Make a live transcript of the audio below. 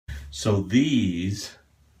So these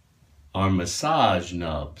are massage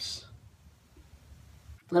nubs.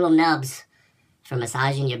 Little nubs for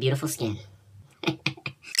massaging your beautiful skin.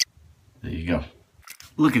 There you go.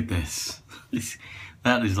 Look at this.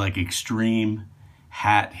 That is like extreme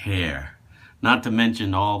hat hair. Not to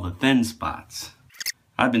mention all the thin spots.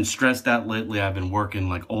 I've been stressed out lately. I've been working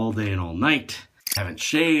like all day and all night. Haven't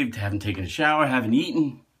shaved, haven't taken a shower, haven't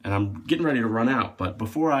eaten, and I'm getting ready to run out. But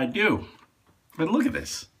before I do, but look at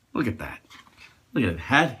this. Look at that. Look at it.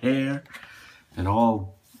 Hat hair and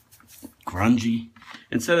all grungy.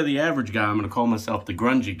 Instead of the average guy, I'm going to call myself the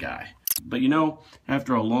grungy guy. But you know,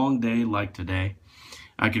 after a long day like today,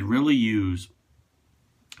 I could really use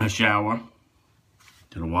a shower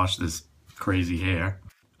to wash this crazy hair,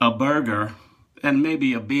 a burger, and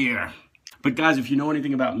maybe a beer. But guys, if you know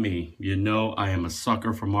anything about me, you know I am a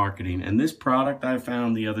sucker for marketing. And this product I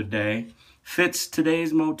found the other day fits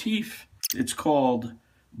today's motif. It's called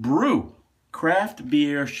BRÖÖ, Craft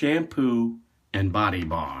Beer Shampoo and Body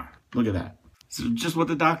Bar. Look at that. This is just what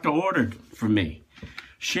the doctor ordered for me.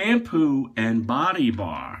 Shampoo and Body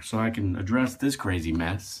Bar, so I can address this crazy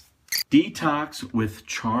mess. Detox with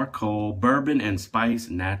charcoal, bourbon and spice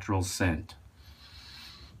natural scent.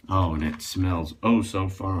 Oh, and it smells oh so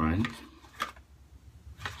fine.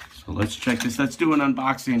 So let's check this. Let's do an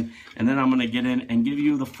unboxing, and then I'm going to get in and give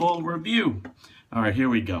you the full review. All right, here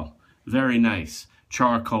we go. Very nice.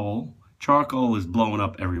 Charcoal. Charcoal is blowing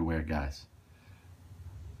up everywhere, guys.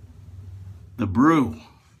 The BRÖÖ.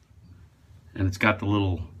 And it's got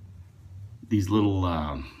these little,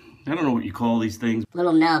 I don't know what you call these things.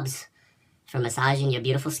 Little nubs for massaging your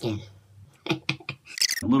beautiful skin.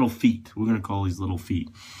 Little feet. We're going to call these little feet.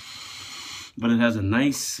 But it has a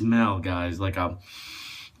nice smell, guys. Like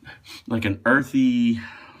an earthy,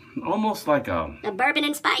 almost like a bourbon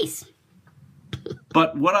and spice.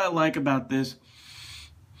 But what I like about this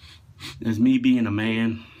is me being a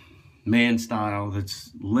man style,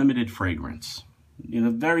 that's limited fragrance. You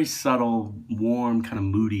know, very subtle, warm, kind of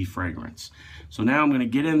moody fragrance. So now I'm going to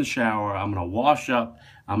get in the shower. I'm going to wash up.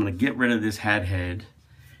 I'm going to get rid of this hat head.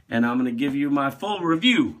 And I'm going to give you my full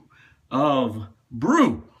review of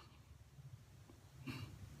BRÖÖ.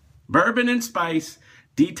 Bourbon and spice,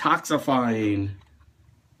 detoxifying,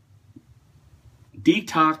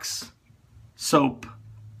 detox soap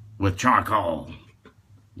with charcoal.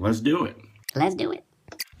 Let's do it. Let's do it.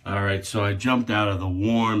 All right, so I jumped out of the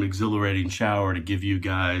warm, exhilarating shower to give you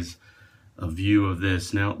guys a view of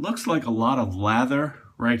this. Now, it looks like a lot of lather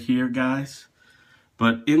right here, guys.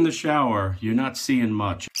 But in the shower, you're not seeing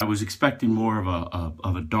much. I was expecting more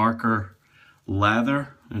of a darker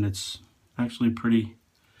lather, and it's actually pretty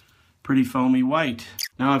foamy white.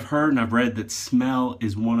 Now, I've heard and I've read that smell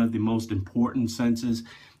is one of the most important senses.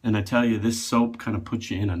 And I tell you, this soap kind of puts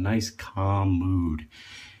you in a nice, calm mood.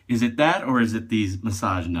 Is it that, or is it these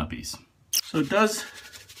massage nubbies? So it does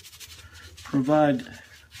provide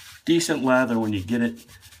decent lather when you get it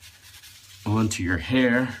onto your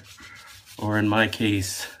hair, or in my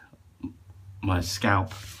case, my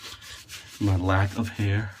scalp, my lack of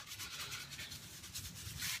hair.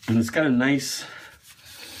 And it's got a nice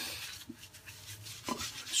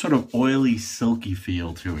sort of oily, silky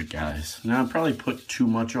feel to it, guys. Now, I probably put too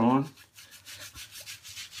much on,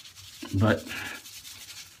 but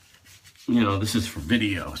you know, this is for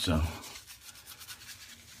video, so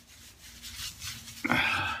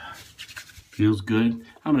feels good.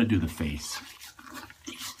 I'm gonna do the face.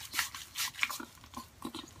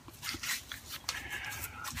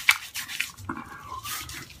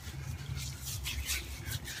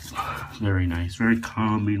 Very nice, very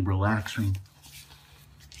calming, relaxing,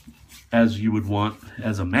 as you would want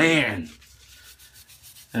as a man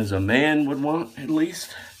would want, at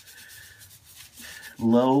least.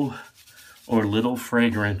 Low or little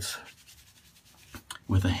fragrance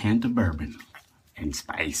with a hint of bourbon and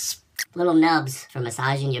spice. Little nubs for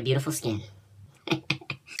massaging your beautiful skin.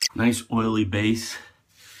 Nice oily base,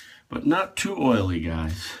 but not too oily,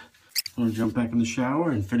 guys. I'm gonna jump back in the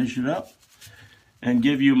shower and finish it up and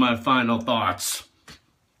give you my final thoughts.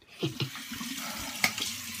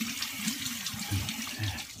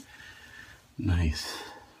 Nice.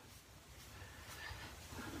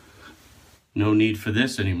 No need for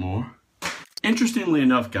this anymore. Interestingly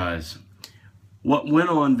enough, guys, what went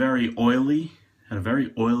on very oily, had a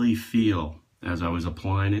very oily feel as I was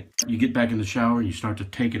applying it. You get back in the shower and you start to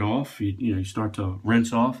take it off, you start to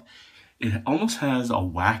rinse off. It almost has a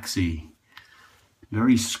waxy,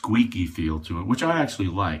 very squeaky feel to it, which I actually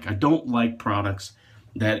like. I don't like products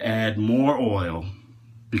that add more oil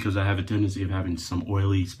because I have a tendency of having some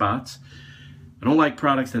oily spots. I don't like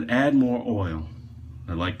products that add more oil.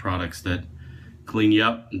 I like products that clean you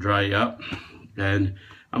up and dry you up. And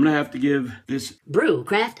I'm gonna have to give this BRÖÖ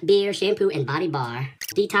Craft Beer Shampoo and Body Bar.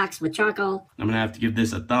 Detox with charcoal. I'm gonna have to give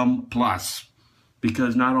this a thumb plus,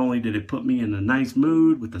 because not only did it put me in a nice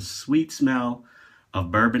mood with the sweet smell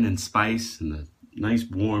of bourbon and spice and the nice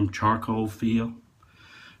warm charcoal feel,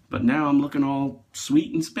 but now I'm looking all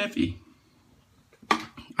sweet and spiffy.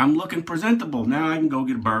 I'm looking presentable. Now I can go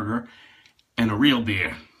get a burger and a real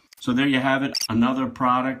beer. So there you have it, another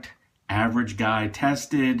product, average guy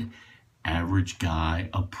tested, average guy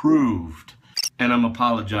approved. And I'm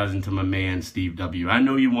apologizing to my man, Steve W. I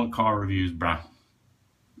know you want car reviews, bruh.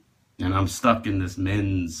 And I'm stuck in this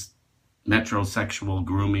men's metrosexual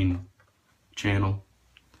grooming channel.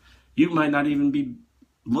 You might not even be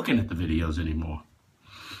looking at the videos anymore.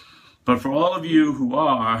 But for all of you who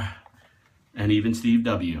are, and even Steve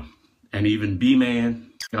W, and even B-Man,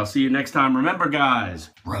 I'll see you next time. Remember, guys,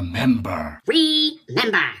 remember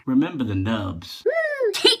the nubs.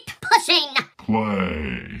 Woo, keep pushing.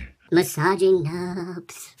 Play. Massaging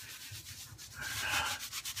nubs.